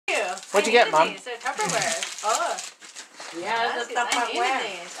What'd you get, Mom? These. They're Tupperware. Oh. Yeah, That's the good. I needed Tupperware.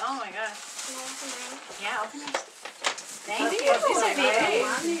 these. Oh my gosh. Yeah, open these. Thank These you. are These are big.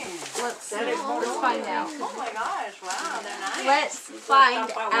 Let's find out. Oh my gosh. Wow, they're nice. Let's find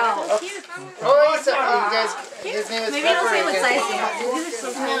out. Oh, you guys, his name is Maybe Pepper. don't say what you size guys- they are. These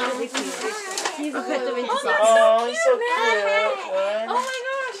are so really cute. I'll put them into sauce. Oh, he's so cute. Oh One. my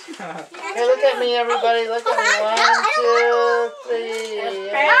gosh. Hey, look at me, everybody. Look at me. 1, 2, 3.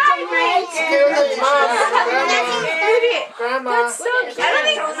 Okay, look at Mom. Grandma. That's so cute.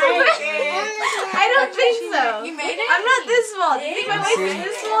 I don't think so. You made it? I'm not this small. Do you think my waist is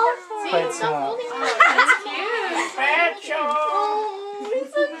this small? Quite small. That's cute. Oh,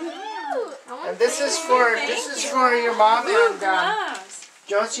 it's so cute. And this is for your mom and Gloves.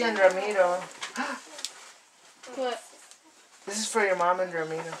 Josie and Ramiro. What? This is for your mom and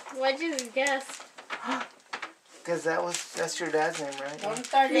Ramiro. Why'd you guess? Because that's your dad's name, right?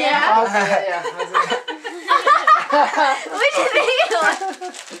 Yeah. Oh, okay, yeah. What'd you think?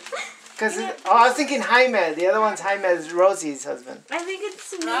 Because I was thinking Jaime. The other one's Jaime's Rosie's husband. I think it's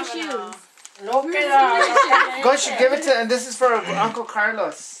some new shoes. Look it up. Go, give it to, and this is for Uncle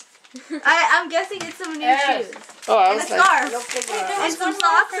Carlos. I'm guessing it's some new shoes. Oh, I And a was like. scarf. And some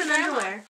socks and underwear.